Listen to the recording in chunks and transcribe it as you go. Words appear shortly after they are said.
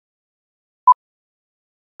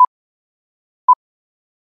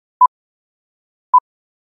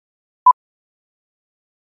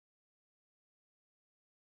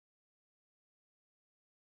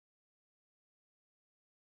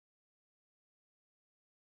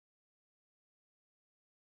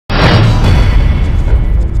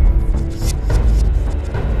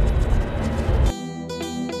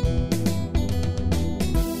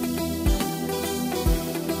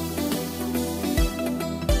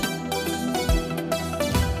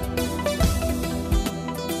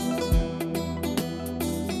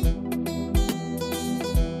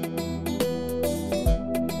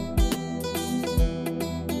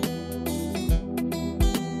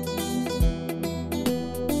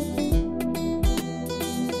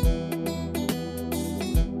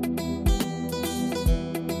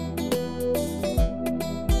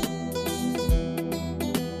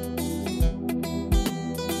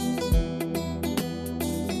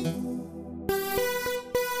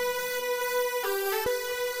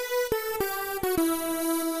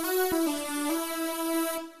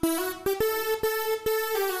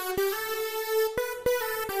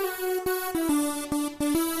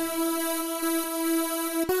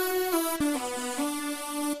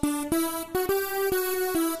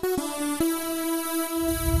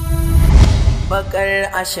bakar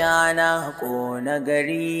ashana ko na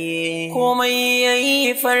gari komai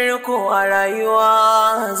yayi farko a rayuwa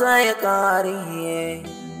zai kare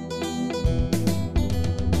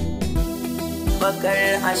bakar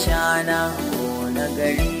ashana ko na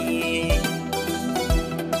gari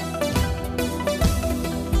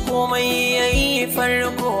komai yayi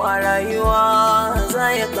farko a rayuwa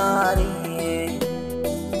zai kare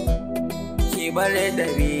ki bar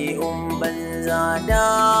dabi'un banza da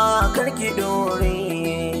karki dore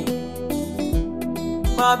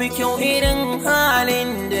babu kyau irin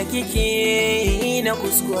halin da kike yi na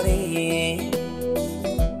kuskure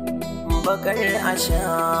bakar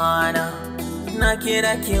ashana na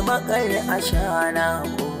kira ki bakar ashana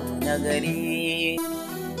ko na gari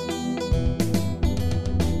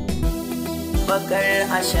bakar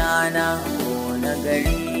ashana ko na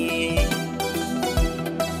gari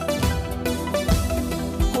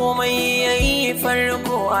komai yayi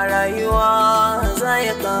farko a rayuwa zai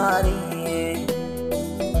kare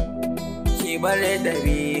ki bar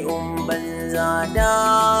dabi'un banza da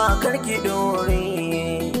karki dore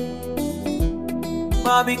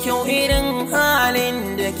babu kyau irin halin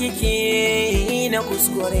da kike yi na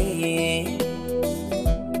kuskure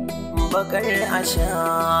bakar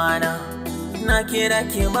ashana na kira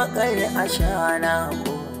ki bakar ashana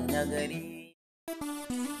ko na gari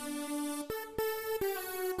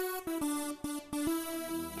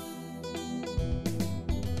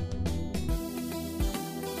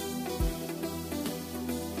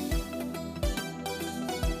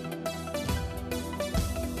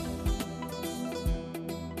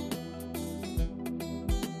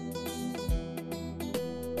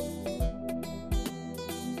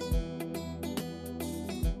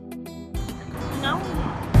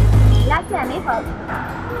Lafiya ne fa?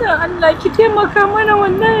 Da Allah ki taimaka mana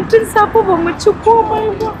wannan tun safe ba mu ci komai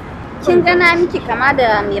ba. Kin gana miki kama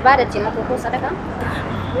da mai ba da taimako ko sadaka?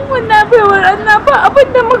 Wannan baiwar Allah ba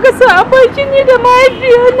abin da muka sa a baki ni da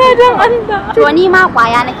mahaifiyana don Allah. To ni ma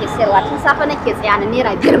kwaya nake sayarwa tun safe nake tsaya na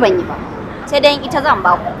naira 5 ban yi ba. Sai dai ita zan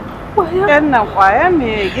ba ku. Kwaya? Yan nan kwaya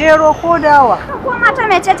me gero ko dawa? Ko mata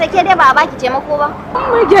mai ce take dai ba a baki taimako ba?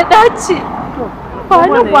 Mai gyaɗa ce. Ba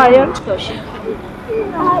ni kwayar. To shi.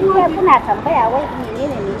 Iya kuna tambaya wai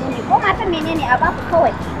menene ko mata menene a baku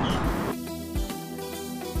kawai.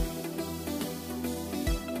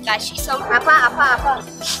 Gashi sau afa.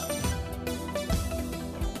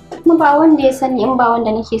 Kuma ba wanda ya sani in ba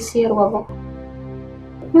wanda nake sayarwa ba.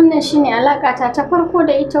 Wannan shine alakata ta farko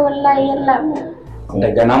da ita wallahi yalla.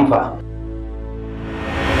 Daga nan fa.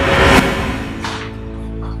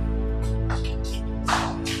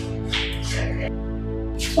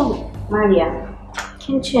 Mariya,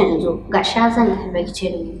 kin ce yanzu ga shazan da baki ce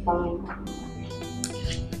da ni komai.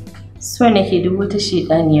 So nake duk wata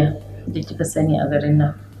shedaniya da kika sani a garin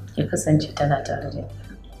nan ya kasance tana tare da ni.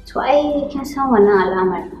 To ai kin san wannan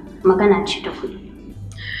alamar magana ce ta kuɗi.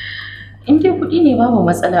 In dai kuɗi ne babu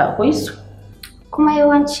matsala akwai su. Kuma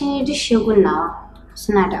yawanci duk shegun nawa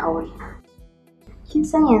suna da aure. Kin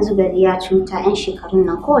san yanzu gari ya cuta 'yan shekarun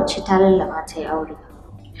nan kowace ta lallaba ta yi aure.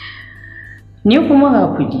 Ni kuma ga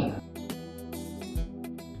kuɗi.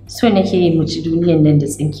 So nake yi mu ci duniyan nan da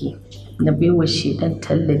tsinke na baiwa shedan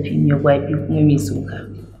tallafi mai gwabi kuma mai tsoka.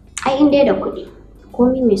 Ai in dai da kuɗi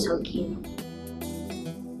komai mai sauki ne.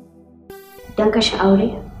 Don kashe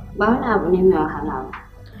aure ba wani abu ne mai wahala ba.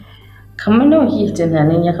 Kamar nawa kike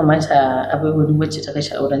tunanin ya kamata a baiwa duk wacce ta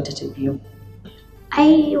kashe aurenta ta biyu?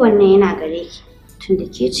 Ai wannan yana gare ki tunda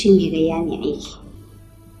ke ce mai gayya ne aiki.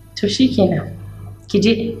 To shikenan ki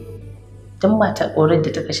je don mata auren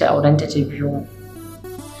da ta kashe aurenta ta biyu.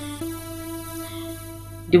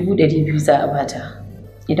 200,000 za a bata.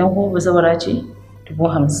 Idan kuma bazawara ce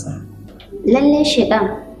 50,000. Lalle shedan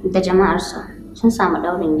da jama'arsa sun samu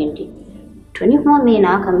daurin gindi. To ni kuma me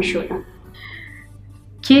na aka mishi din?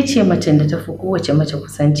 Ke ce macen da tafi kowace mace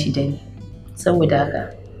kusanci da ni. Saboda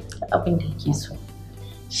haka abin da kike so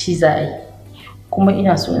shi za a yi. Kuma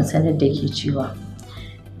ina so in sanar da ke cewa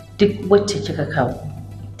duk wacce kika kawo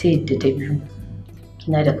ta yadda ta biyu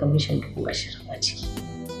kina da commission 20,000 a ciki.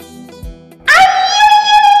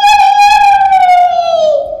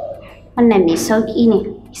 Wannan mai sauki ne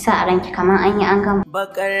isa a ranki kamar an yi an gama.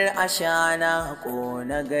 Bakar ashana ko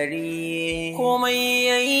na gari komai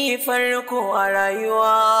yayi farko a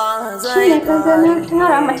rayuwa zai Shi ne ka gana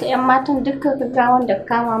tara mata 'yan matan dukkan gaggawan da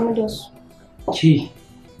kama mu da su.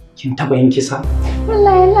 Kin taba yin kisa?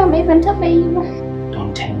 Wallahi Allah mai ban taba yi ba.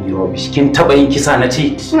 Don't tell me rubbish. Kin taba yin kisa na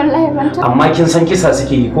ce? Wallahi ban taba. Amma kin san kisa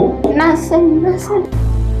suke yi ko? Na sani.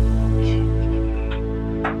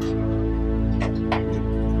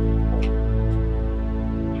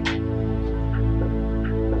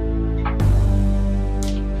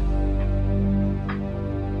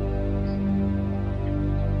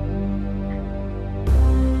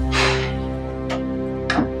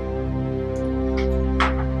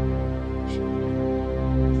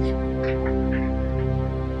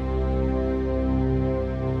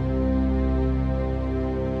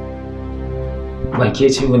 ba ke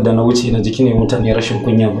ce wanda na wuce na jiki ne mutane rashin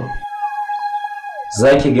kunya ba.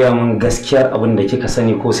 Za ki gaya min gaskiyar abin da kika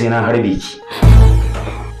sani ko sai na harbe ki.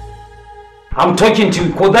 I'm talking to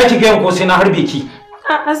you, ko za ki gaya ko sai na harbe ki.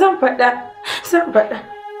 A'a zan faɗa.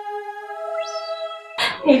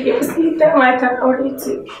 Ni dai musulunta matan aure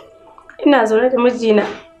ce. Ina zaune da mijina.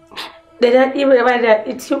 Da daɗi ba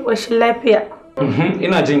daɗi cikin ƙoshin lafiya.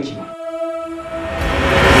 Ina jinki.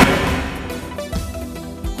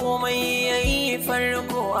 Komai yayi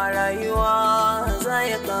farko a rayuwa za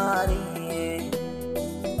ya ƙare.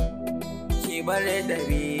 Ki bar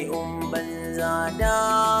ɗabi'un banza da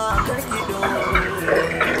karki dore.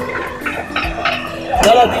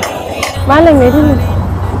 Malam Medina.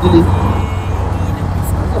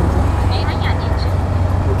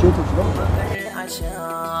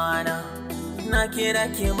 Ashana na kira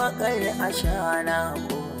ki bakar ashana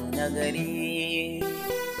ko na gari.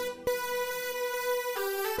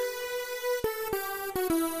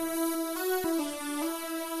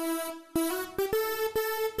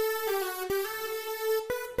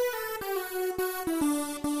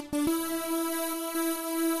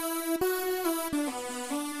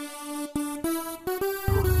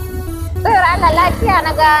 Allah lafiya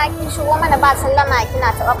na ga kin shigo mana ba sallama kina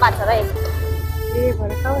taɓa ɓata rai.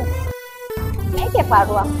 Bari kawai. Me yake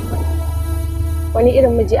faruwa? Wani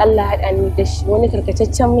irin miji Allah haɗa ni da shi, wani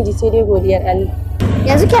karkataccen miji sai dai godiyar Allah.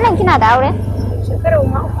 Yanzu kenan kina da aure? Shekarar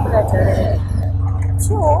ma uku muna tare.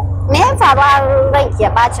 Ciwo? Me ya faru har ranki ya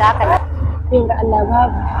ɓaci haka ne? Yin ga Allah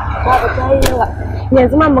babu ta yi yawa.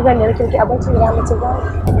 Yanzu ma magana da kirki abincin da mace babu.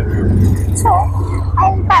 To,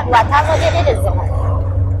 ai faɗuwa ta zo daidai da zama.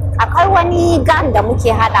 Akwai wani gan da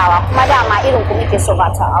muke haɗawa kuma dama irin ku muke so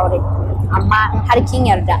ba ta aure. Amma har kin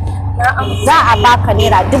yarda za a baka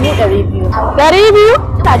naira 200,000.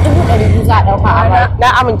 200? Ta 200,000 za a ɗauka a bai. Na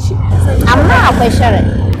amince. Amma akwai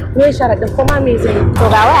sharaɗi. Me sharaɗin kuma me zai yi? To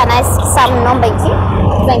ga waya na samun number ki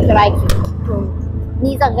zan kira ki.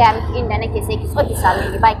 Ni zan gaya miki inda nake sai ki so ki same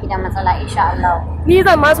ni baki da matsala insha Allah. Ni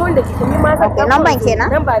zan ma so wanda kike ni ma zan. Okay, number kenan?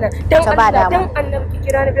 Number na. Dan Allah dan annabi ki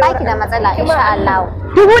kira ni. Baki da matsala insha Allah.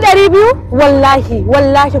 200,000?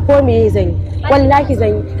 Wallahi ko me zan yi? Wallahi zan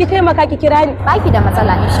yi. Ki taimaka ki kira ni. Baki da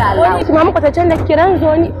matsala insha Allah. Wani ki mamu kwatancen da kiran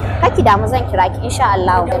zo ni. Baki da mu zan kira ki insha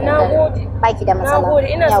Allah. Nagode. Baki da matsala. Nagode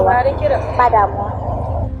ina sauraron kira. Ba damuwa.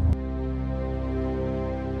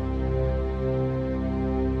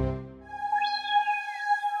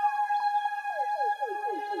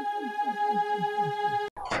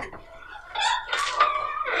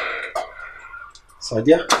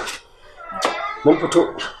 Sadiya, mun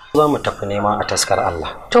fito za mu tafi nema a taskar Allah.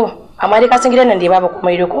 To, amma dai ka san gidan nan da babu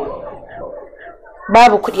komai da ko?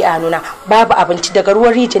 Babu kuɗi a hannuna, babu abinci daga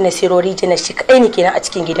ruwan rijiyar na siro rijiyar shi kaɗai ne kenan a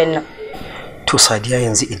cikin gidan nan. To Sadiya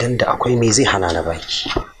yanzu idan da akwai me zai hana na baki?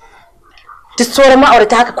 Duk sauran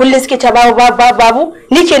ma'aurata haka kullum suke ta babu,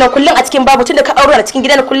 ni kenan kullum a cikin babu tunda ka aure a cikin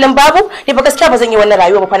gidan kullum babu, ni fa gaskiya ba zan yi wannan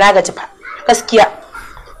rayuwa ba fa na gaji fa. Gaskiya.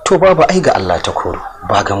 To babu ai ga Allah ta koro,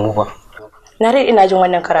 ba ga mu ba. Na rai ina jin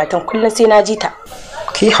wannan karatun kullum sai na ji ta.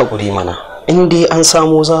 Ki haƙuri mana, in dai an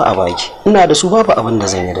samu za a baki. Ina da su babu abin da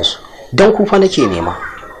zan yi da su. Dan ku fa nake nema.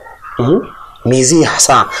 Me zai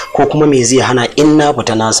sa ko kuma me zai hana in na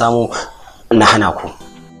fita na samu na hana ku?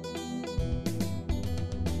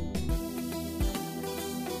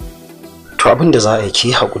 To abin da za a yi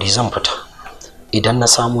ki haƙuri zan fita. Idan na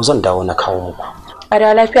samu zan dawo na kawo muku. A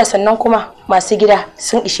da lafiya sannan kuma masu gida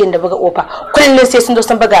sun ishe da buga kofa kullum sai sun zo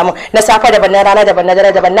sun buga min na safa daban na rana daban na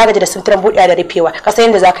dare daban na gaji da sun turan buɗewa da rufewa ka san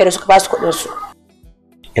yadda za ka yi da suka ba su kuɗin su.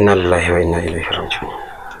 Inna lillahi wa inna ilaihi raji'un.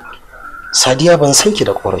 Sadiya ban san ki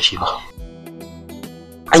da korafi ba.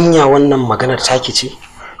 Anya wannan maganar taki ce?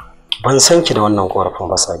 Ban san ki da wannan korafin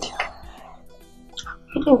ba Sadiya.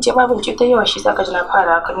 Idan ce babin ce ta yawa shi zaka ji na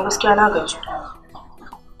fara haka ni gaskiya na gaji.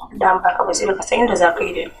 Da an baka ba sai ka san inda za ka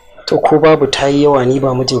yi da ni. To ko babu ta yi yawa ni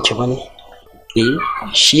ba mijinki ba ne?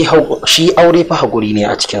 Shi aure fa haƙuri ne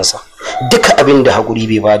a cikinsa. Duka abin da haƙuri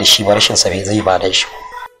bai ba da shi ba rashin sa bai zai ba da shi.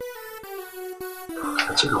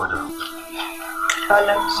 A ci gaba da.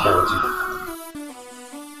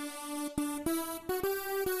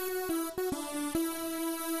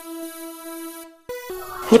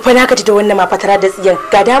 Ni fa na gaji da wannan mafatara da tsiyan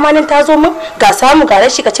ga dama nan ta zo min ga samu ga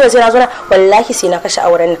rashi ka ce sai na zo na wallahi sai na kashe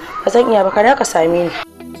auren nan ba zan iya ba kada ka same ni.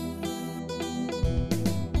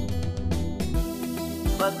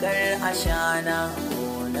 Ashana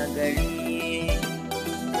ko na gari.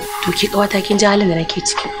 To ki kawata kin ji halin da nake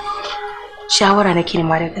ciki. Shawara nake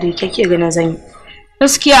nema da gare ki ke ganin zan yi.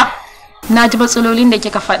 Gaskiya na ji matsalolin da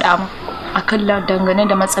kika faɗa mu akan dangane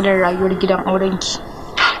da matsalar rayuwar gidan aurenki.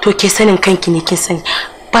 To ke sanin kanki ne kin sani.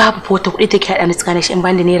 babu wata kuɗi take haɗa ni tsakanin shi in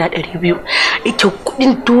bani naira 200. Ita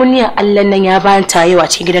kuɗin duniya Allah nan ya bani tayewa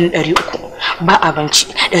cikin gidan 300 ba abinci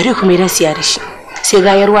 100 kuma idan siya da shi sai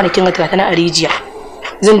ga yarwa da kinga 30 a rijiya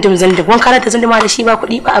zindim wanka ta zindima da shi ba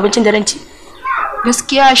kuɗi ba abincin da ranci.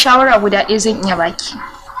 Gaskiya shawara guda ɗaya zan iya baki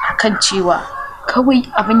akan cewa kawai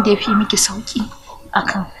abin da ya fi miki sauki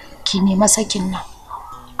akan ki nema sakin nan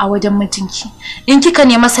a wajen mijinki. In kika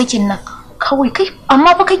nema sakin nan kawai kai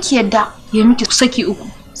amma fa kake yadda ya miki saki 3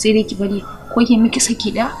 sai dai ki bari ko ya miki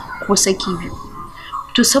saki 1 ko saki 2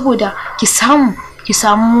 to saboda ki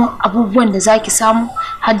samu abubuwan da zaki samu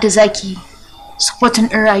har da zaki supporting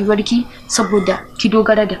din rayuwarki saboda ki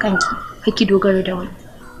dogara da kanki kai ki dogara da wani.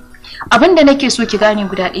 Abin da nake so ki gane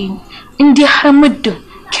guda ɗaya ne, in dai har muddin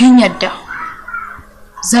kin yadda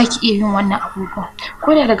zaki iya yin wannan abubuwan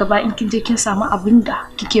ko da daga baya in kin je kin samu abin da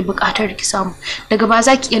kike buƙatar ki samu daga baya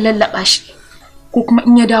zaki iya lallaba shi ko kuma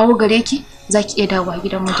in ya dawo gare ki zaki iya dawowa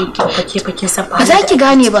gidan mijinki. Fake san ba zaki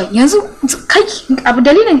gane ba yanzu kai abu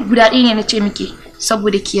dalilin guda ɗaya ne nace miki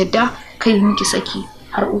saboda ki yadda kai miki saki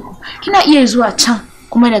har 3 kina iya zuwa can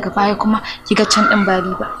kuma daga baya kuma kiga can din ba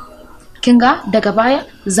riba. Kin ga daga baya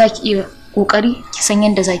zaki iya kokari ki san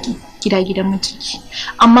yanda zaki gida gidan mijinki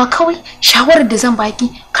amma kawai shawarar da zan baki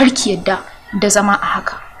kar ki yadda da zama a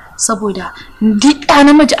haka saboda duk ɗa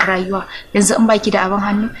namiji a rayuwa yanzu in baki da abin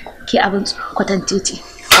hannu ke abin kwatance ce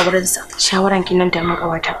a wurin sa. Shawaran ki nan da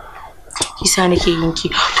makawata kisa nake yin ki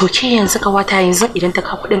to ke yanzu kawata yanzu idan ta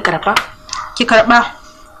ka kuɗin karfa ki karba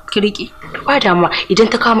ki rike ba damuwa idan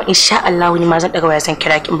ta kama insha Allah ni ma zan daga waya san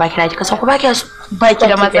kira ki in baki na ki kasan ku baki su baki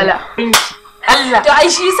da matsala. Allah. To ai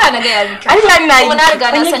shi yasa na ga ya miki. Allah na yi. Kuma na riga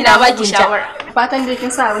na san na baki shawara. Fatan dai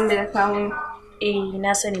kin sa abin da ya kawo.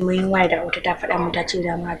 Na sani mun waya da wata ta faɗa mun ta ce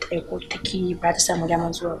da ma ta aiko take ba ta samu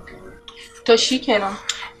daman zuwa. To shikenan.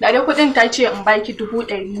 Da dai kudin ta ce in baki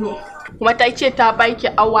 100 ne. Kuma ta ce ta baki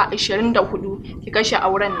awa 24 ki kashe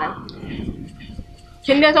auren nan.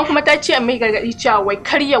 Kin dai san kuma ta ce mai gargadi cewa wai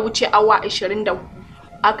kar ya wuce awa 24.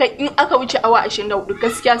 In aka wuce awa 24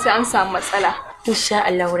 gaskiya sai an samu matsala. Insha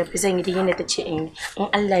Allah rabbi zan yi yadda ta ce in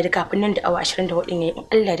Allah ya kafin nan da awa 24 ne in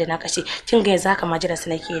Allah da na kashe kin ga yanzu haka majira sa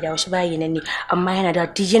nake da shi bayi nan ne amma yana da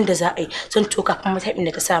duk yanda za a yi zan to kafin mutabin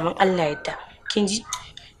da ta sa min Allah yadda kin ji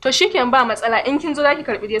to shikenan ba matsala in kin zo zaki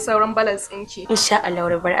karbi dai sauran balance ɗinki insha Allah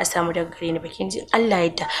rabbi a samu daga gare ni ba kin ji Allah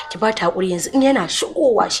yadda ki ba ta hakuri yanzu in yana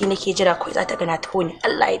shigowa shi nake jira kai za ta ga na taho ni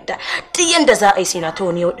Allah yadda duk yanda za a yi sai na taho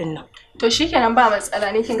ni yau din nan to shikenan ba matsala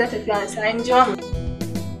ne kin ga tafiya sai in jima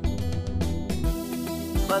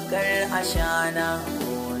bakar ashana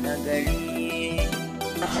ko na gari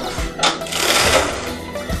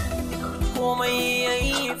komai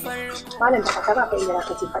yayi farko malam da ka ba kai da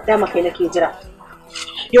kace fada maka nake jira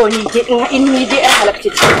yau ni dai in ni dai ai halakta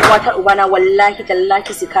cikin wata ubana wallahi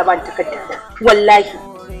tallahi sai ka ba ni takarda wallahi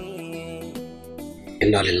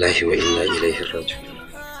inna lillahi wa inna ilaihi raji'un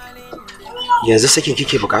yanzu sakin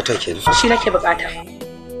kike bukata kenan shi nake bukata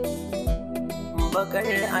bakar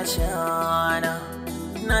ashana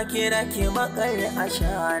na kira ke bakar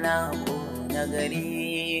ashana ko na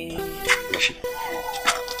gari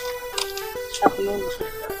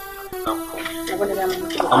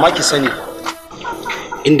amma ki sani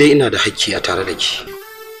inda ina da hakki a tare da ki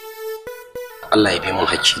Allah ya bi mun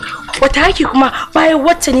hakki wata haki kuma bayan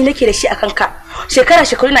wacce ni nake da shi akan ka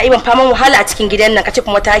shekaru na iban faman wahala a cikin gidan nan kace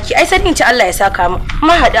kuma wata haki ai sai in ci Allah ya saka mu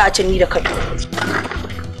ma hada a can ni da kai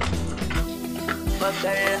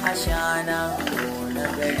bakar ashana ko na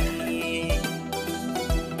gari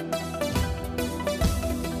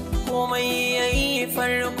komai yayi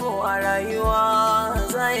farko a rayuwa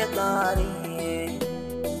za ya kare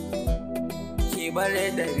ki bar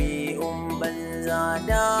ɗabi'un banza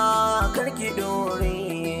da karki dore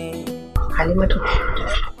Halimatu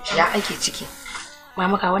ya ake ciki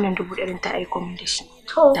mama ga wannan 100 ta aiko min da shi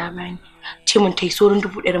da bani ce mun tai sorin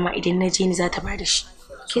 100 ma idan na je ni za ta ba da shi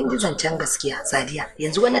kin ji zancen gaskiya Sadiya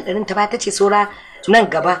yanzu wannan ɗarin ta ba ta ce sora nan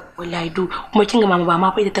gaba wallahi kuma kin ga mama ba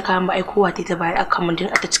ma fa ita ta kawo ba aikowa ta bayar akan mun din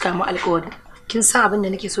ta cika mu alƙawari kin san abin da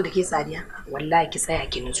nake so da ke Sadiya wallahi ki tsaya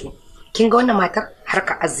ki nutsu kin ga wannan matar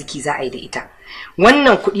harka arziki za a yi da ita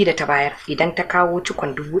wannan kuɗi da ta bayar idan ta kawo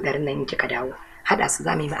cikon 100 nan in kika dawo hada su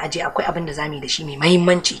za mu yi ma'aje akwai abin da za mu yi da shi mai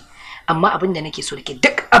muhimmanci amma abin da nake so da ke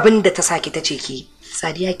duk abin da ta saki ta ce ki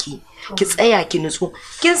Sadiya ki tsaya ki nutsu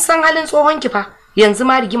kin san halin tsohon ki fa yanzu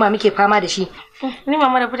ma rigima muke fama da shi ni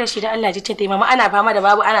mama rabu da shi dan Allah ji ta mama ana fama da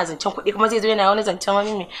babu ana zancen kuɗi kuma zai zo yana wani zancen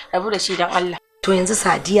wani mai rabu da shi dan Allah to yanzu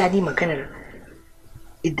Sadiya ni maganar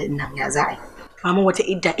idan nan ya za a yi Mama wata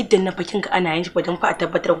iddan na fakin ka ana yin shi wajen fa a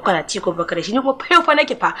tabbatar ko kana ci ko baka da shi, ni kuma fa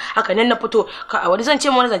nake fa haka nan na fito ka a wani zance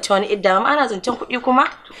mu wani zance wani idda mama ana zancen kuɗi kuma.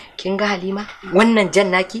 Kin ga Halima wannan jan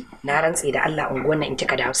naki na rantse da Allah unguwan nan in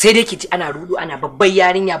kika dawo sai dai ki ji ana rudu ana babbar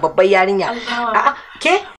yarinya a'a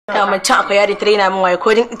ke da mun can akwai yari trainer min waye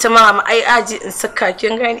ko din ita ma ai aji in saka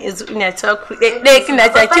kin gani yanzu ina ta ku dai kina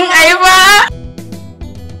ta kin ai ba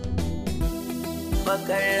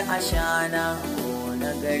bakar ashana ko na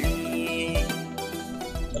gari.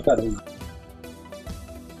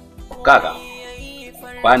 Kaga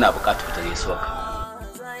ba na bukatar ta gaisuwa ka.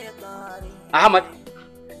 Ahmad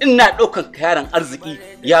ina ɗaukan ka yaron arziki,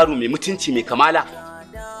 yaro mai mutunci mai kamala,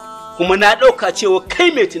 kuma na ɗauka cewa kai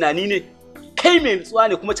mai tunani ne, kai mai nutsuwa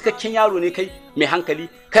ne, kuma cikakken yaro ne kai mai hankali,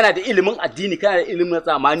 kana da ilimin addini, kana da ilimin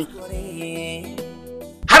zamani.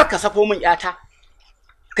 Har ka sako min yata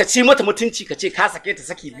ka ci mata mutunci ka ce ka sake ta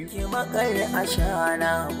saki biyu.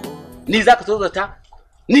 Ni za ka tozarta?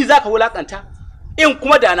 Ni za ka wulakanta? In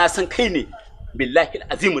kuma da na san kai ne, billahi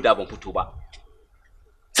azimu da ban fito ba.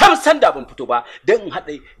 San da ban fito ba, dan in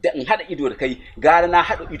hada ido da kai, gara na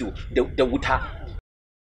hada ido da wuta.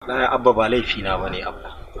 Wallahi abba ba laifi na bane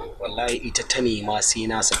abba. Wallahi ita ta nema sai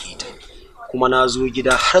na sake ta. Kuma na zo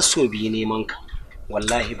gida har so biyu neman ka.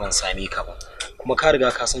 Wallahi ban same ka ba. Kuma ka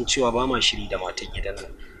riga ka san cewa ba ma shiri da matan gidan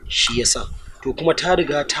nan. Shi yasa to kuma ta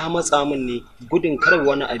riga ta matsa min ne gudun kar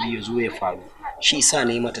wani abu ya zo ya faru. Shi yasa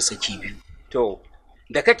na yi mata saki biyu. To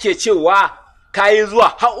da kake cewa kayi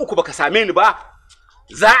zuwa har uku baka same ni ba,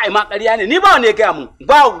 za a yi ma ƙarya ne. Ni ba wani ya gaya mun,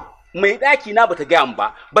 ba mai ɗaki na bata gaya mun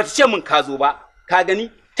ba, bata ce mun ka zo ba. Ka gani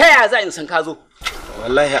ta yaya za in san ka zo?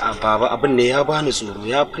 Wallahi baba abin ne ya bani tsoro,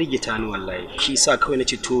 ya firgita ni wallahi. Shi yasa kawai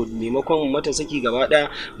nace to maimakon mata saki gaba daya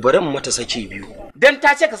bari mu mata saki biyu. Dan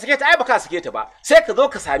ta ce ka sake ta ai baka sake ta ba. Sai ka zo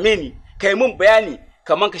ka same ni, kai mun bayani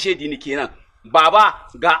kaman ka shedi ni kenan. Baba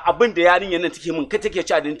ga abin da yarinyar nan take min, ka take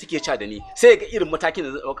ci da ni sai ga irin matakin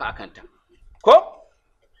da zai dauka akan ta. Ko?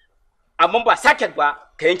 Amma ba saket ba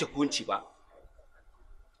ka yanke hukunci ba.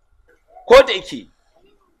 Ko da yake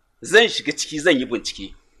zan shiga ciki zan yi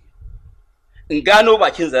bincike. In gano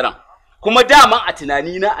bakin zaren. Kuma dama a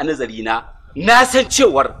tunanina a nazarina na san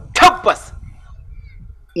cewar tabbas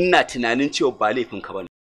ina tunanin cewa ba laifin ka bane.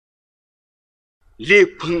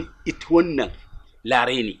 Laifin ita wannan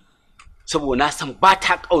Lare ne. Saboda na san ba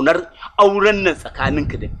ta kaunar auren nan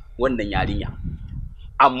tsakaninka da wannan yarinya.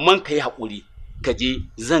 Amma ka yi haƙuri, ka je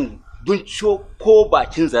zan binciko ko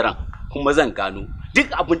bakin zaren kuma zan gano duk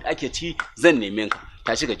abin da ake ci zan neme ka.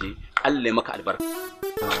 Tashi ka je, Allah ya maka albarka.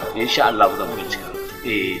 Insha Allah zan bincika.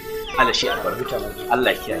 Allah shi albarka.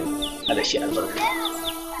 Allah kiyaye. Allah shi albarka.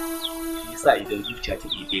 Yasa idan zuciya ta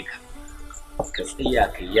ɗebe ka, ka tsaya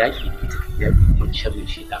ka yaƙi mun sharrin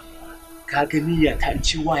shaitan. Ka ga niyya ta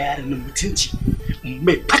ci wa yaron nan mutunci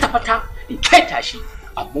mai fata-fata in kai tashi,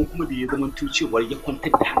 amma kuma da ya zama cewar ya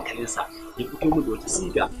kwantar da hankalinsa ya fito mu da wata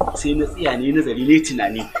siga, sai na tsaya ne nazari ne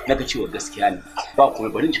tunani na ga cewa gaskiya ne ba kuma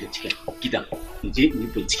bari in shiga cikin gidan in je in yi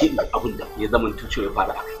bincike in abin da ya zama cewa ya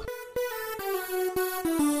fara haka.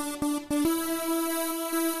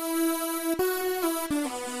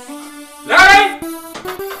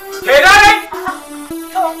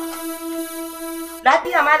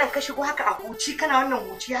 Lafiya malam ka shigo haka a huci kana wannan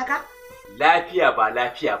huci haka? Lafiya ba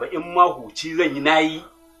lafiya ba, in ma huci zan yi nayi.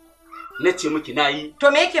 Na ce miki nayi.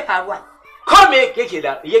 To me yake faruwa? Ko me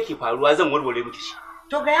yake faruwa zan warware miki shi.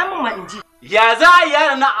 To ga ya mun ma inji. Ya za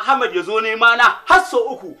yaron na Ahmad ya zo nema na har so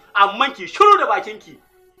uku amma ki shiru da bakinki.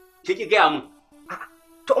 Kiki ga mun.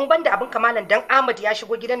 To in banda abin kamalan dan Ahmad ya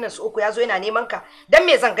shigo gidan nan so uku ya zo yana neman ka. Dan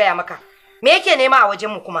me zan gaya maka? Me yake nema a wajen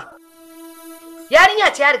mu kuma?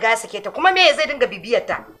 Yarinya ce ya riga ya sake ta kuma me zai dinga bibiyar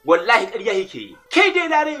ta? Wallahi ƙarya yake yi. Kai dai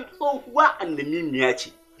Lare tsohuwa annamimiya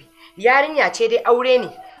ce. Yarinya ce dai aure ne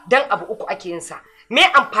dan abu uku ake yin sa. Me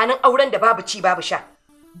amfanin auren da babu ci babu sha?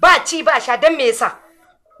 Ba ci ba sha dan me yasa?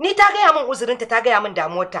 Ni ta gaya min uzurinta ta gaya min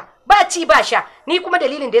damuwarta. Ba ci ba sha. Ni kuma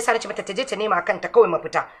dalilin da yasa nace mata ta je ta nema kanta kawai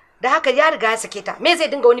mafita. Da haka ya riga ya sake ta. Me zai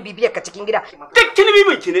dinga wani bibiyar ka cikin gida? Duk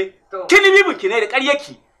kilibibin ki ne. Kilibibin ki ne da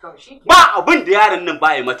ƙaryarki. Ba abin da yaron nan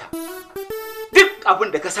baya mata. Duk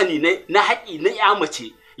abin da ka sani na haƙi na ya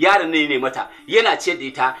mace yaron ne mata, yana ce da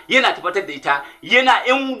ita, yana tabbatar da ita, yana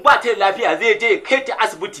in ba ta lafiya zai je kai ta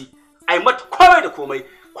asibiti ai mata komai da komai,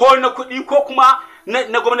 ko na kuɗi ko kuma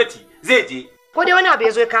na gwamnati zai je. Ko dai wani abu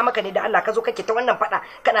ya zo ya kawo maka ne da Allah ka zo kake ta wannan faɗa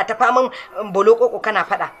kana ta faman bolokoko kana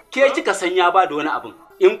faɗa. Ke kika san ya ba da wani abin,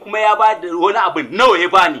 in kuma ya ba da wani abin nawa ya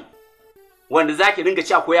bani wanda zaki ringa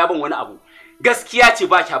cewa ko ya ban wani abu. Gaskiya ce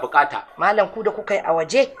ba kya bukata. Malam ku da kuka yi a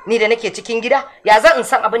waje ni da nake cikin gida ya zan in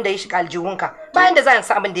san abin da ya shiga aljihunka bayan da zan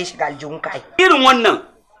san abin da ya shiga aljihunka ai. Irin wannan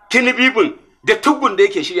kinibibin da tugun da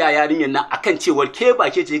yake shirya yarinyar nan akan cewar ke ba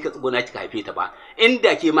ke ce ka tsuguna kika haife ta ba,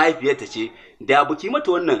 inda ke mahaifiyarta ce da buki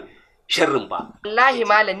mata wannan sharrin ba. Wallahi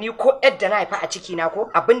malam ni ko yadda na haifa a ciki na ko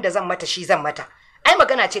abinda zan mata shi zan mata. Ai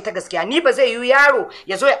magana ce ta gaskiya, ni ba zai yi yaro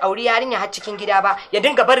ya zo ya auri yarinya har cikin gida ba ya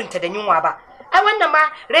dinga barinta da yunwa ba. Ai wannan ma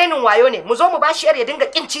renin wayo ne, mu zo mu bashi yar ya dinga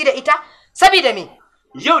kinci da ita saboda me?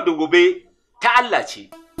 Yau da gobe ta Allah ce.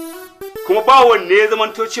 Kuma ba wanne ya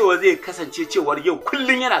zamanto cewa zai kasance cewar yau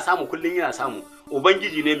kullun yana samu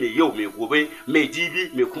ubangiji ne mai yau mai gobe mai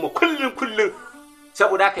jibi mai kuma kullun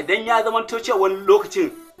saboda haka dan ya zamanto cewa wani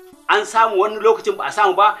lokacin an samu wani lokacin ba a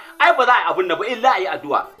samu ba ai ba za a yi abun da ba illa a yi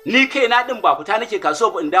addu'a. Ni kai na din ba fita nake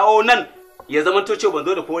kasuwa ba in dawo nan ya zamanto cewa ban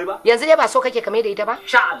zo da komai ba. Yanzu dai ba so kake kame da ita ba?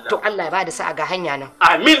 Sha Allah. To Allah ya bada sa'a ga hanya nan.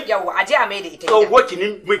 Amin. Yawwa aje a mai da ita. To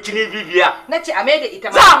kini bibiya. Nace a mai da ita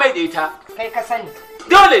ma. Za a mai da ita. Kai ka sani.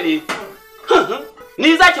 Dole ne.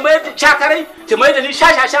 Ni za ki mai da shakarai, ki mai da ni sha.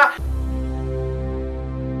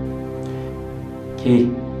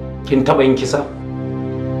 Kin taba yin kisa?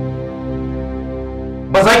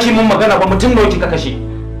 Ba za ki mun magana ba, mutum nawa kika kashe?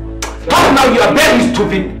 Now you are very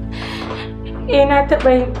stupid. Na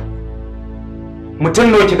taba yin.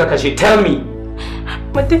 Mutum nawa kika kashe? Tell me.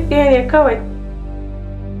 Mutum ɗaya ne kawai.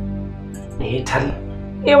 Tal.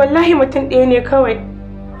 Wallahi mutum ɗaya ne kawai.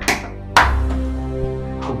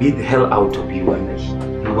 I'll beat the hell out of you, wallahi.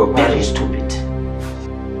 You were very stupid.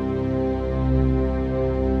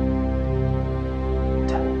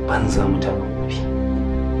 Banza mutanen gobe.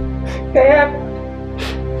 Kaya.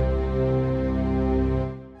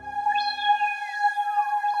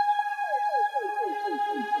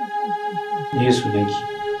 Me sunanki?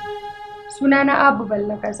 Sunana Abu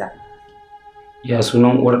Ballagaza. Ya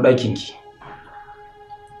sunan uwar ɗakinki?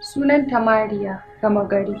 Sunanta Mariya Gama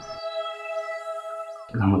Gari.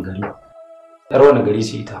 Gama Gari. Yar wani gari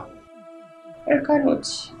ce ita? Yar Kano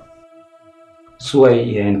ce. Suwaye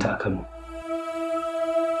iyayenta a Kano?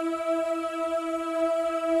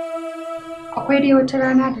 Akwai dai wata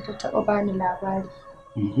rana da ta taɓa bani labari.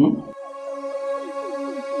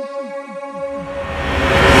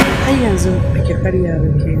 Har yanzu baki karya ba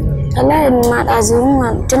ke. Allah ma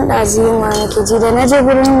tun ɗazu ma nake ji da na je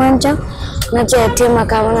gurin wancan na ce ya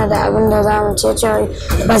taimaka mana da abin da za mu ce cewa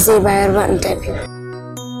ba zai bayar ba in tafi.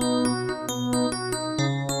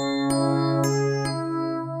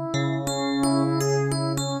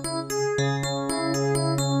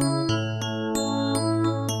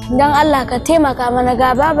 Don Allah ka taimaka mana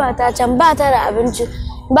ga babata can ba ta da abinci,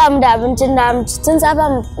 ba mu da abincin da mu ci tun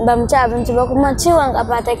safa ba mu ci abinci ba kuma ciwon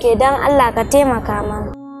kafa take, don Allah ka taimaka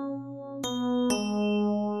mana.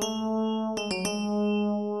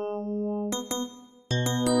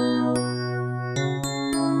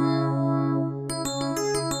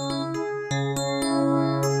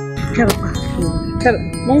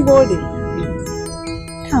 Karba, mun gode.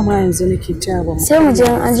 Dama yanzu nake cewa ba mu. Sai mu je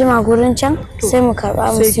an jima gurin can sai mu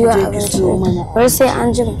karba mu siyo abinci. Bar sai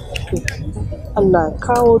an jima. Allah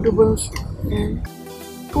kawo dubunsu.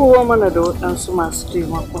 Tuwo mana da waɗansu masu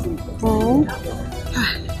taimako.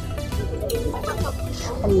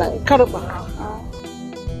 Allah karba.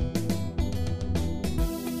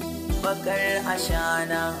 Bakar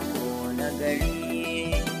ashana ko na gari.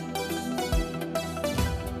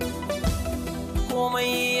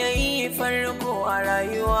 Komai ya yi farko a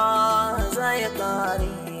rayuwa za ya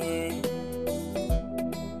ƙare.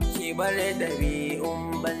 Ki bar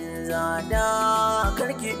ɗabi'un banza da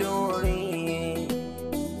karki dore.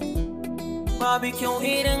 Babu kyau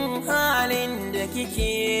irin halin da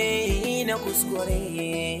kike yi na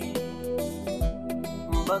kuskure.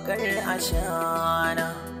 Bakar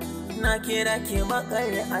ashana na kira ki bakar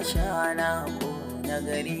ashana ko na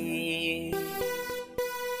gari.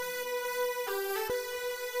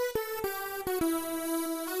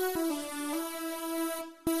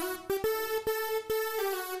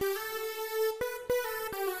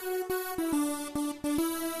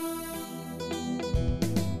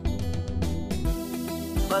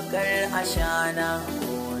 Bakar ashana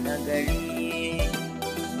ko na gari.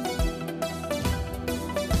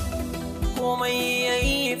 Komai ya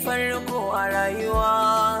yi farko a rayuwa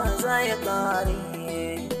za ya ƙare.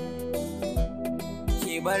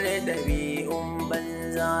 Ki bar ɗabi'un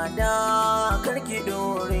banza da karki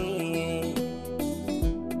dore.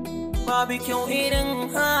 Babu kyau irin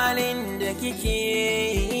halin da kike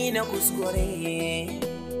yi na kuskure.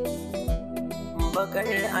 Bakar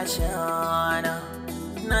ashana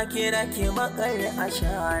na kira ki bakar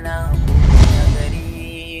ashana na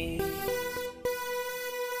gari.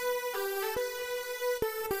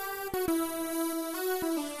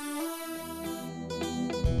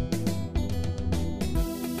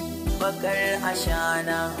 Bakar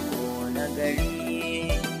ashana ko na gari.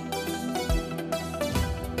 gari.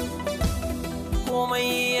 Komai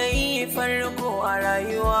yayi farko a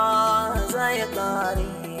rayuwa za ya kare.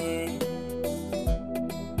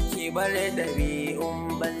 Ki bar ɗabi'un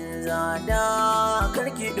banza da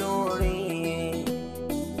karki dore.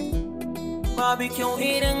 Babu kyau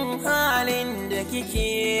irin halin da kike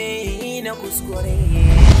yi na kuskure.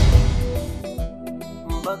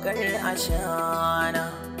 Bakar ashana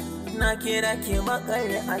na kira ki bakar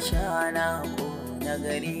ashana ko na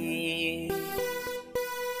gari.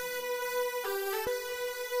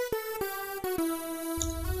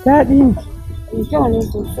 Daɗi ne. Kyau ne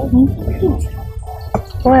sosai.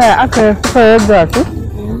 Koya aka suka yadda su?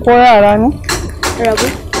 Ko yara ne? Rabu,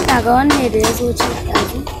 ina ga wannan da ya zo cin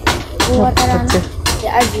ɗazu ko wata rana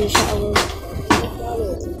ya ajiye shi a wuri.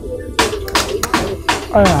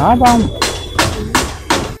 Aya, ba mu.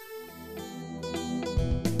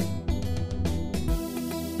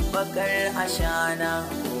 Bakar ashana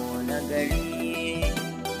ko na gari.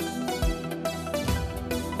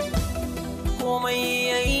 Komai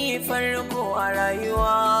yayi farko a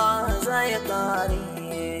rayuwa za ya kare.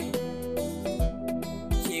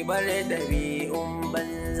 Ki bar ɗabi'un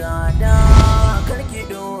banza da karki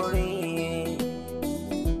dore.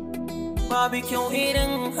 Babu kyau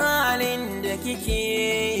irin halin da kike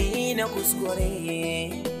yi na kuskure.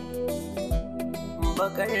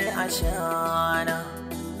 Bakar ashana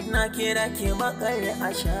na kira ki bakar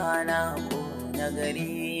ashana ko na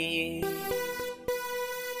gari.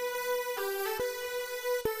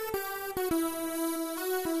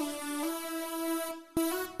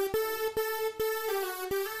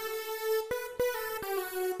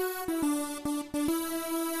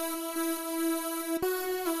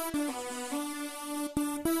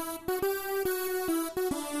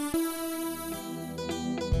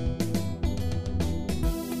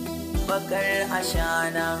 Bakar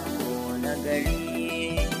ashana ko na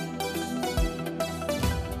gari.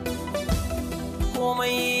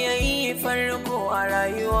 Komai yayi farko a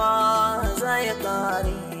rayuwa za ya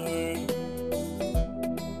kare.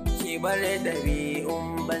 Ki bar ɗabi'un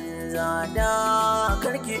banza da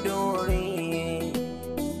karki dore.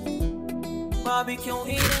 Babu kyau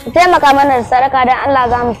irin. Taimaka mana da sadaka don Allah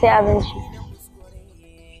za mu sai abinci.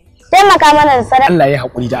 Taimaka mana da sadaka. Allah ya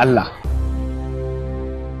haƙuri da Allah.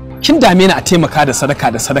 Kin dame ni a taimaka da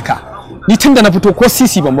sadaka. Ni tun da na fito ko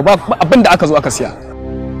sisi ban ba abin da aka zo aka siya.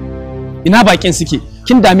 Ina bakin suke?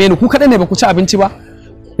 Kin dame ni ku kaɗai ne ba ku ci abinci ba?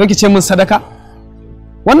 Don ki ce min sadaka?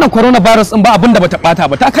 Wannan coronavirus din ba abin da bata bata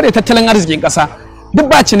ba, ta kare tattalin arzikin ƙasa. Duk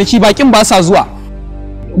ba ciniki, bakin ba sa zuwa.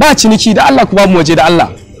 Ba ciniki, da Allah ku ba mu waje da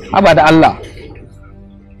Allah. Haba da Allah.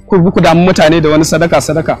 Ku damu mutane da wani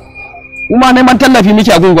sadaka. Kuma neman tallafi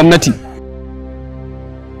miki a gun gwamnati.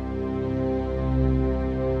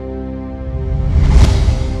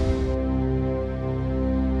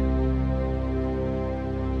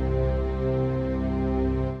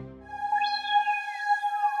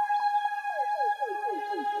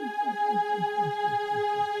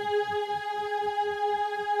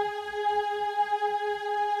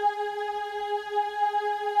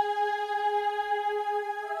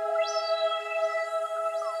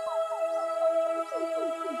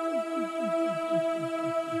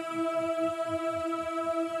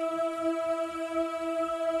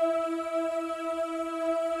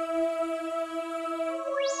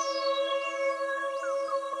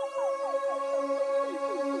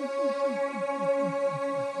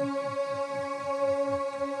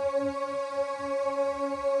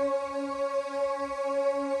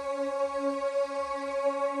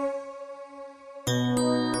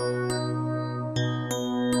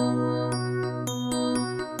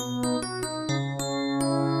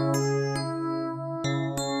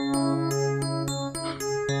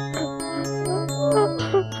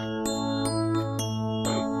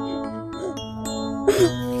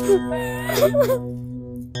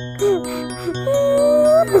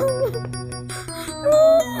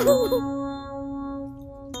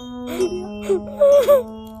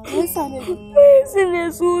 Su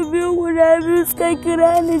ne su biyu guda biyu suka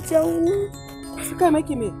kira ni can. Suka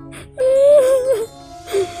maki me?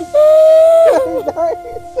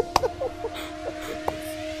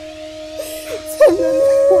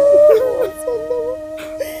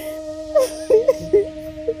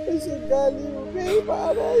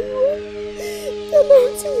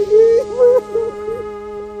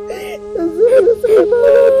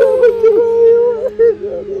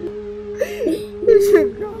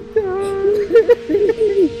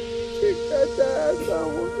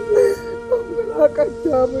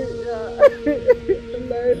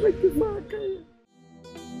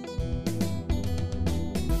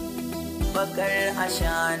 Bakar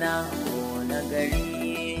ashana ko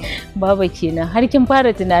Baba kenan har kin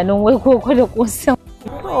fara tunanin wai koko da kosan.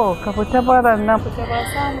 To ka fita baran nan fita ba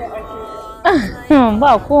samu ake. Ba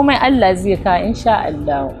komai Allah zai ka insha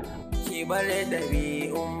Allah. Ki bar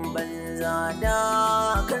ɗabi'un banza da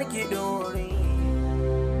karki dore.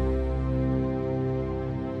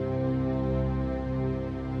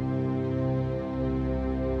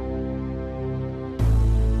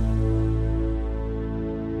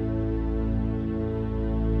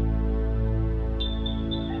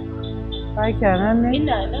 Ba kenan ne?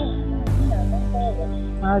 Ina nan.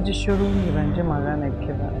 Na ji shiru ne ban ji maganar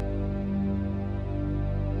ki ba.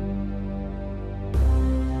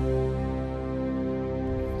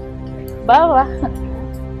 Baba.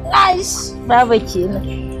 Aish, baba kenan.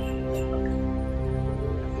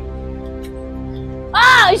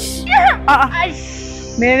 Aish!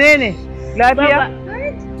 Menene? Lafiya?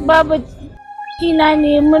 Baba, kina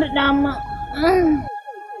ne murɗa ma.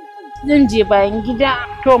 Zan je bayan gida.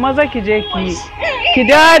 To maza ki je ki yi. Ki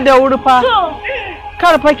da wuri fa.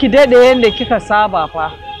 Kar fa ki daɗe yadda kika saba fa.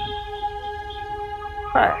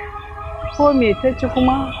 Ko me ta ci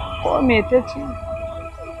kuma? Ko me ta ci?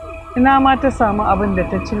 Ina ma ta samu abin da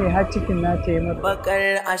ta ci ne har cikin na ta yi mata. Bakar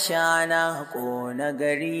ashana ko na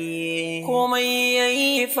gari komai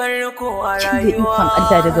yayi farko a rayuwa.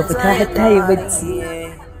 Allah daga fita har ta yi bacci.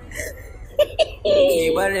 Ki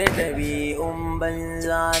bar ɗabi'un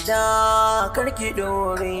banza da karki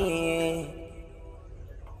dore.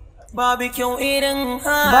 Babu kyau irin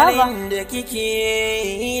halin da kike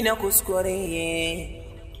yi na kuskure.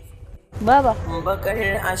 Baba. Bakar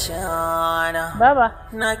ashana. Baba.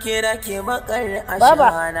 Na kira ke bakar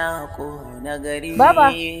ashana ko na gari. Baba.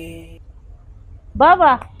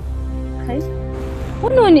 Baba. Kai.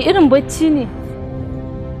 Wannan wani irin bacci ne?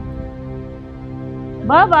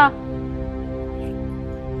 Baba.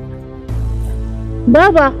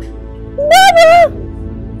 Baba. Baba.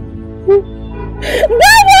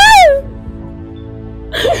 Baba.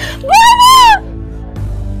 Baba.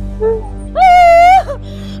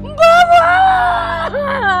 Baba!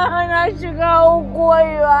 Na shiga uku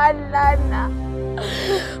wayo Allah na.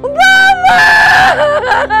 Baba!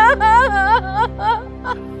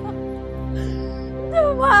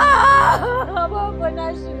 Baba na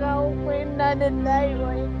shiga uku inna lillahi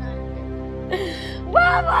wa inna ilaihi.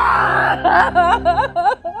 Baba!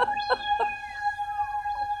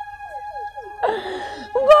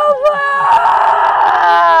 Baba!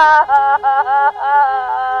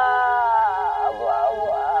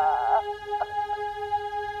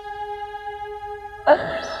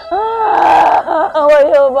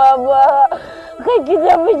 Wayo baba, kai ki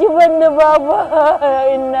tafi ki banni baba.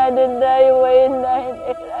 Inna lillahi wa inna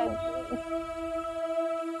ilaihi raji'un.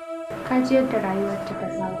 Ka ji yadda rayuwar ta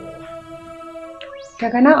zama.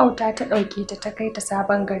 Daga nan auta ta ɗauke ta ta kai ta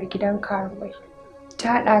sabon gari gidan karuwai. Ta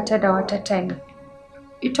haɗa ta da wata tani.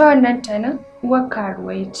 Ita wannan tanin uwar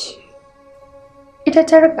karuwai ce. Ita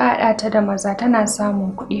ta riƙa haɗa ta da maza tana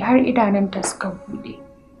samun kuɗi har idanunta suka buɗe.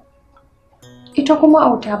 Ita kuma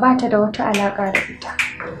auta ba ta da wata alaƙa da ita.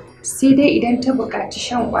 Sai dai idan ta buƙaci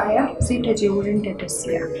shan ƙwaya sai ta je wurin da ta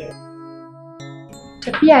siya.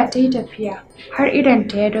 Tafiya ta yi tafiya har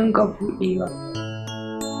idonta ya dinga buɗewa.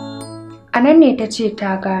 A nan ne ta ce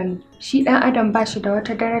ta gano shi ɗan adam ba shi da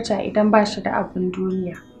wata daraja idan ba shi da abin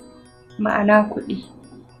duniya, ma'ana kuɗi.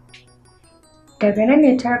 Daga nan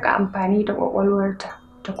ne ta riƙa amfani da ƙwaƙwalwarta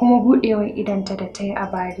ta kuma buɗewar idonta da ta yi a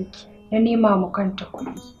bariki na nema mu kanta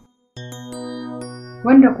kuɗi.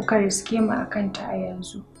 Wanda kuka riske mu a kanta a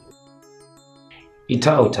yanzu.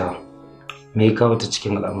 Ita auta me ya kawo ta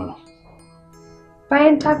cikin al'amarin?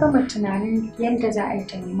 Bayan ta gama tunanin yadda za a yi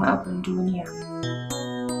ta nemi abin duniya,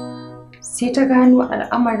 sai ta gano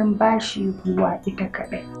al'amarin bashi ruwa ita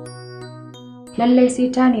kaɗai. Lallai sai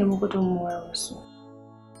ta nemi gudunmuwar wasu.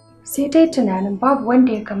 Sai ta yi tunanin babu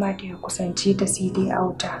wanda ya kamata ya kusance ta sai dai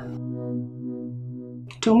auta.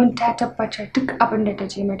 Domin ta tabbatar duk abin da ta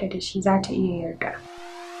je mata da shi za ta iya yarda.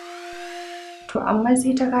 To amma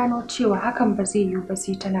sai ta gano cewa hakan ba zai yiwu ba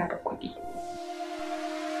sai tana da kuɗi.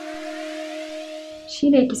 Shi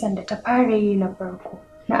ne kisan da ta fara yi na farko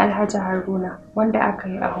na Alhaji Haruna wanda aka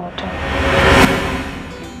yi a hotel.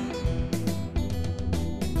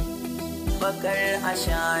 Bakar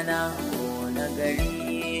ashana ko na gari.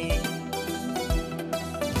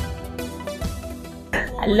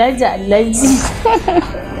 Alhaji.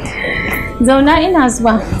 Zauna ina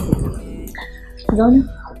zuwa. Zauna.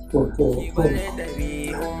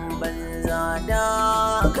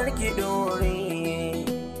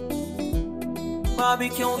 Babu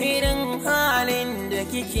kyau irin halin da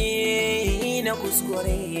kike yi na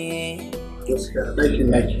kuskure.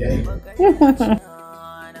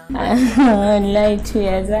 wallahi to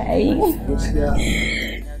ya za a yi.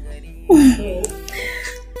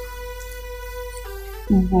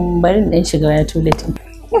 Bari dan shiga ya toilet.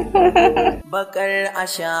 Bakar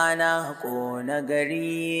ashana ko na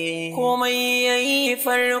gari komai yayi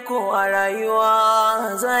farko a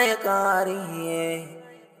rayuwa zai kare.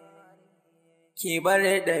 Ki bar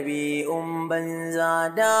ɗabi'un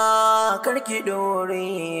banza da karki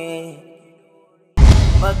dore.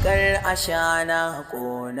 Bakar ashana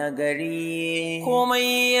ko na gari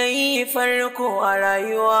komai yayi farko a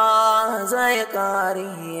rayuwa zai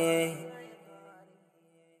kare.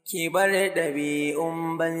 Ki bar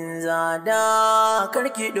ɗabi'un banza da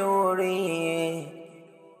karki dore.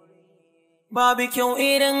 Babu kyau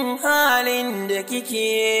irin halin da kike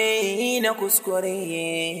yi na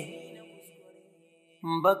kuskure.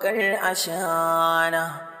 Bakar ashana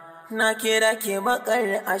na kira ki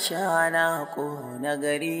bakar ashana ko na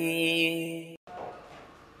gari.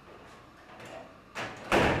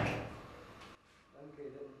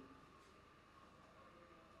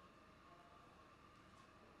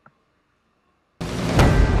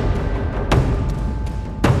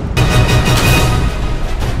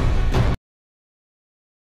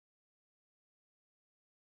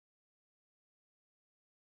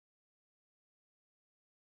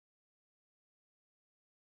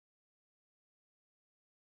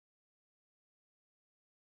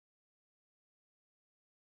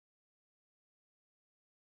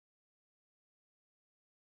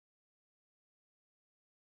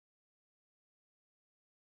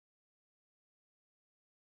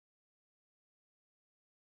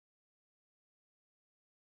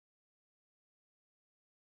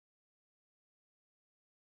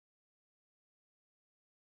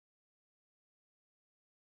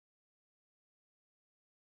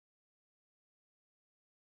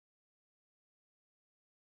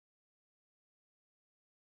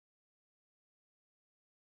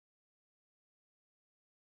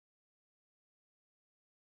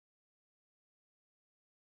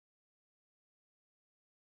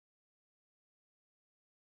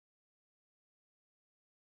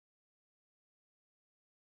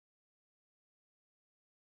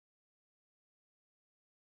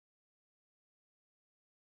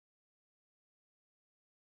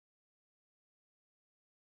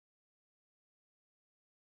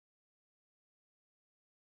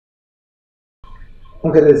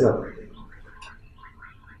 Haka zai sa.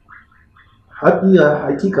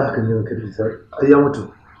 Hakika haka ne ka bisa. Ai ya mutu.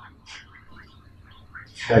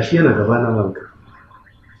 Gashi yana gaba na manka.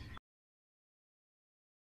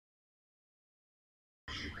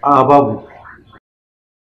 A babu.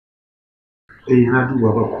 Na duba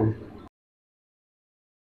ba ku.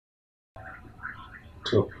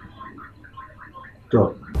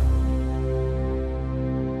 To.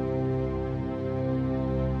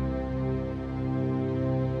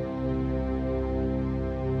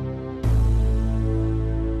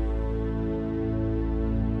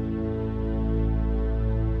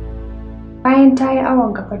 Bayan ta yi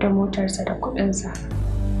awon gaba da motarsa da kuɗinsa,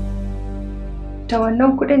 ta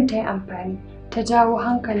wannan kuɗin ta yi amfani ta jawo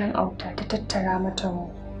hankalin auta ta tattara mata mu.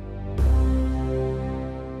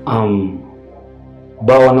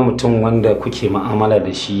 Ba wani mutum wanda kuke ma'amala da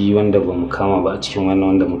shi wanda ba mu kama ba a cikin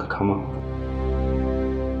wannan wanda muka kama?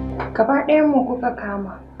 Gaba ɗayan mu kuka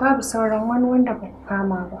kama, babu sauran wani wanda ba ku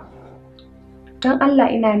kama ba. Don Allah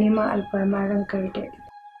ina neman alfarma ranka ya daɗe.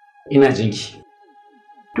 Ina jinki.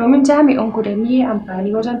 Domin jami'in ku da ni yi amfani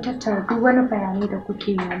wajen tattara duk wani bayanai da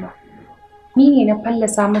kuke nema. Ni ne na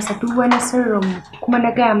fallasa masa duk wani sirrinmu kuma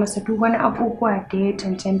na gaya masa duk wani abubuwa da ya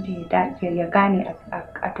cancanta ya gane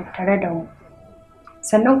a tattare da mu.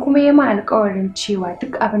 Sannan kuma ya ma alƙawarin cewa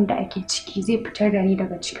duk abin da ake ciki zai fitar da ni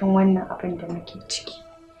daga cikin wannan abin da muke ciki.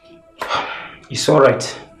 It's alright.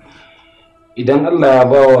 Idan Allah ya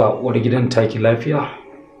bawa uwar gidan taki lafiya,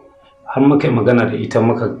 har muka yi magana da ita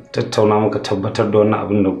muka tattauna muka tabbatar da wannan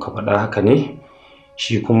abin da kuka faɗa haka ne,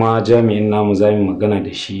 shi kuma jami'in namu za mu magana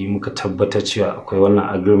da shi muka tabbatar cewa akwai wannan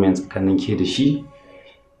agreement tsakanin ke da shi,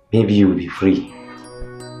 maybe you will be free.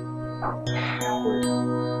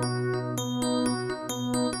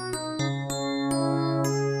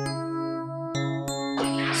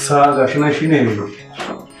 Sa gashi na shine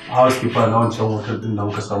housekeeper na wancan hotel din da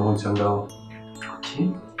muka samu wancan gawa.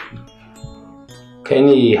 Kai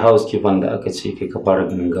ne housekeeper da aka ce kai ka fara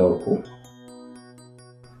ganin gawar ko?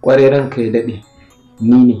 Ƙwarai ranka ya daɗe,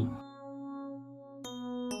 ni ne.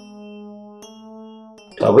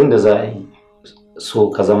 Abin da za a yi so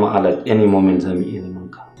ka zama alert any moment za mu iya neman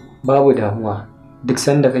ka. Babu damuwa, duk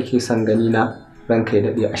sanda kake son gani na ranka ya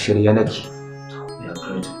daɗe a shirye nake.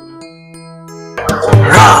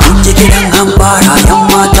 gidan an fara yan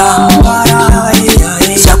mata.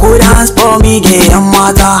 Shaku dance for me ge yan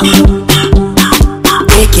mata.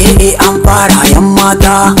 AKA an fara yan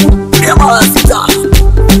mata.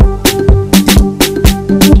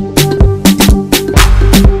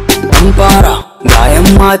 An fara ga yan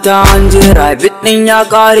mata an jera, bit ɗin ya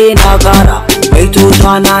kare na kara. Mai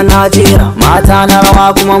tuta na jera, mata na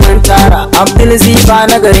rawa kuma mun tara. Abdul Zifa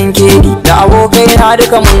na garin Kedi da abokai na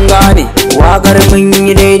duka mun gane, wakar mun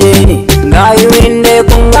yi daidai ne. Gayuyin dai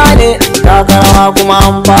kun gane, takarawa kuma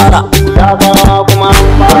an fara, takarawa kuma an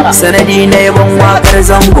fara. Sanadi na yabon wakar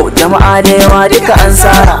zango, jama'a da yawa duka an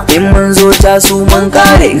sara. In mun zo ta su mun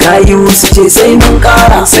kare, gayu su ce sai mun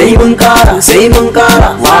kara, sai mun kara, sai mun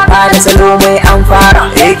kara. Waka da salo mai an fara,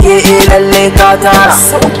 AKA lalle ka tara.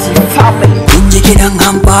 Sauti family. Kun ji gidan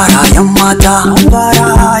an fara yan mata, an fara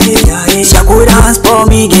Shaku dance for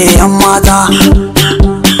me ge yan mata.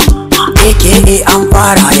 AKA an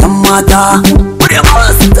fara yan mata.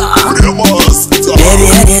 Baby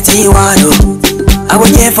anything you want to, I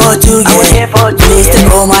will care for to get. Please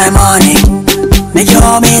take all my money, make you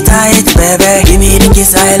hold me tight, baby. Give me the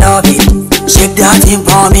kiss, I love it. Shake that thing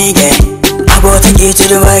for me, girl. I will take you to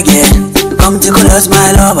the wagon. Come to close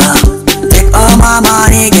my lover. Take all my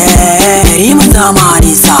money, girl. Even the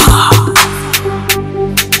money, sir.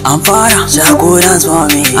 I'm fire, Shaku dance for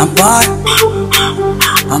me. I'm fire,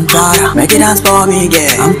 I'm fire. Make it dance for me,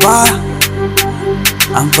 girl. I'm fire,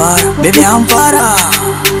 I'm fire. Baby, I'm fire,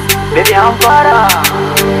 baby, I'm fire.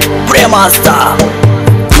 Premaster.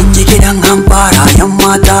 Inji gidan an fara yan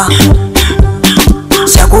mata.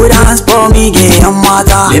 Shaku dance for me, girl, yan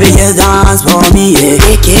mata. Baby, just dance for me,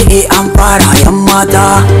 yeah. AKA an fara yan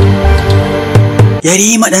mata.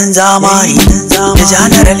 Yarima dan zamani da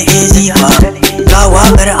General Ezifa, ga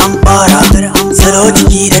wakar an fara, salo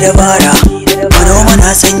jiki da dabara. Manoma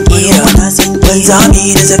na san kira,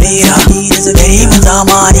 wanzami da zabira. Yarima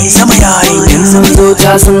zamani sama yayi, in sun zo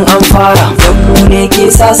ta sun an fara, dan mu ne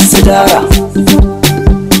ke sa su dara.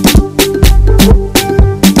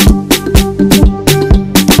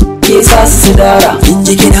 Sa su dara. In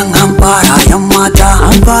ji gidan an fara yan mata,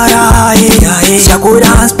 an fara Shaku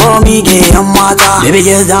dance for me ge yan mata. Baby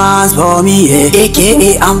just dance for me, yeah.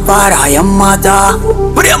 AKA an fara yan mata.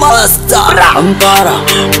 Premaster. An fara,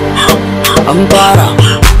 an fara,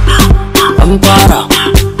 an fara.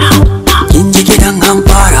 In ji gidan an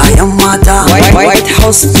fara yan mata. White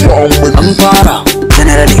House an fara.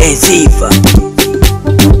 General Ezifa,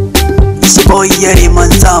 su boy Yariman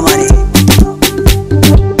zamani.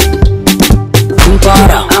 An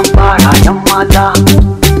fara yan mata.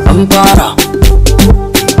 An fara,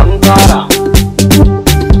 an fara,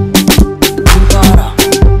 an fara.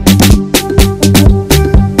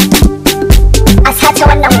 A sace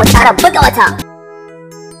wannan mutara buga wata.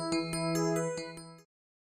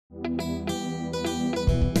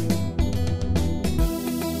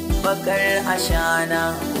 Bakar ashana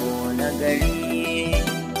ko na gari,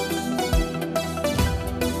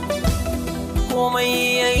 komai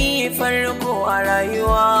yayi farko a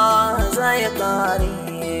rayuwa za ya kare.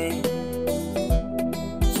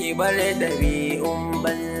 Ki bar ɗabi'un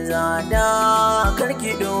banza da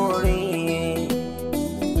karki dore,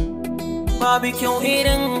 babu kyau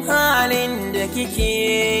irin halin da kike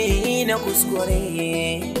yi na kuskure.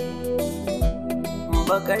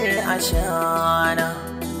 Bakar ashana,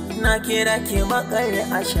 na kira ki bakar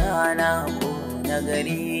ashana ko na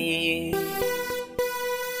gari.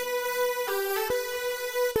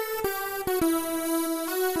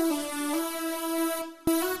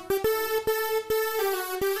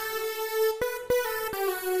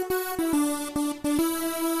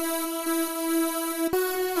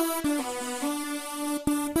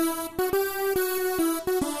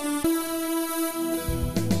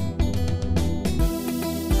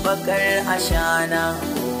 Bakar ashana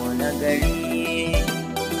ko na gari,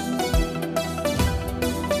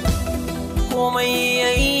 komai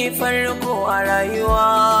yayi farko a rayuwa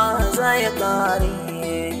za ya kare.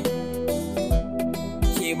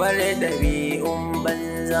 Ki bar ɗabi'un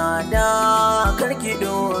banza da karki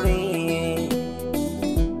dore,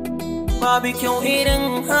 babu kyau irin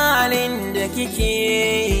halin da kike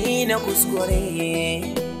yi na kuskure.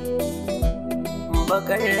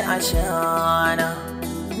 Bakar ashana,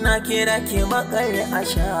 na kira ki bakar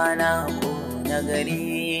ashana ko na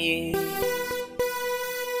gari.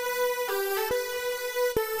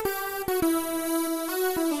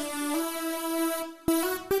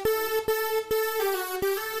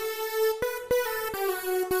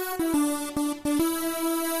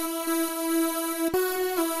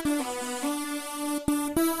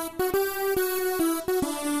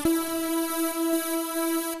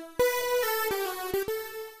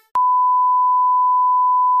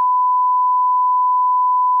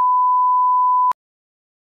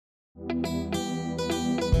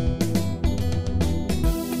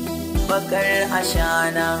 bakar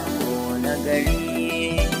ashana ko na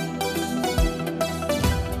gari.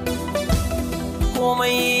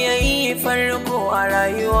 Komai yayi farko a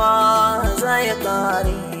rayuwa za ya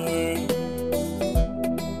kare,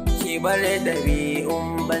 ki bar ɗabi'un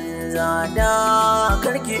banza da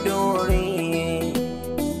karki dore.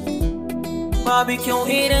 Babu kyau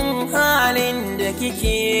irin halin da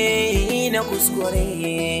kike yi na kuskure,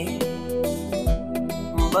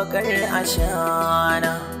 bakar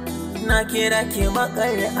ashana na kira ki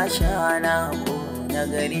bakar ashana ko na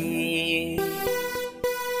gari.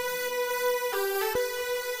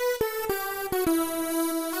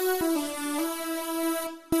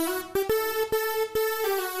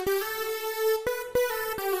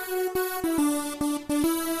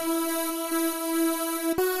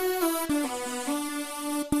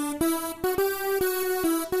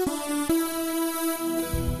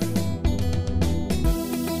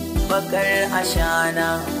 Bakar ashana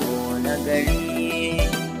ko na gari.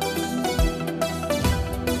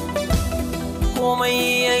 Komai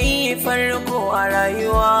yayi farko a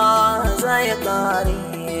rayuwa za ya kare,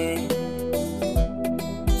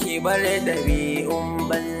 ki bar ɗabi'un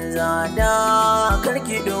banza da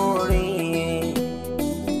karki dore.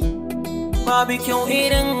 Babu kyau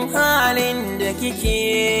irin halin da kike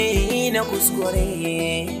yi na kuskure,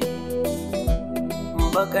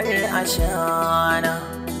 bakar ashana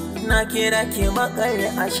na kira ki bakar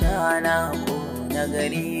ashana ko na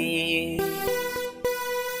gari.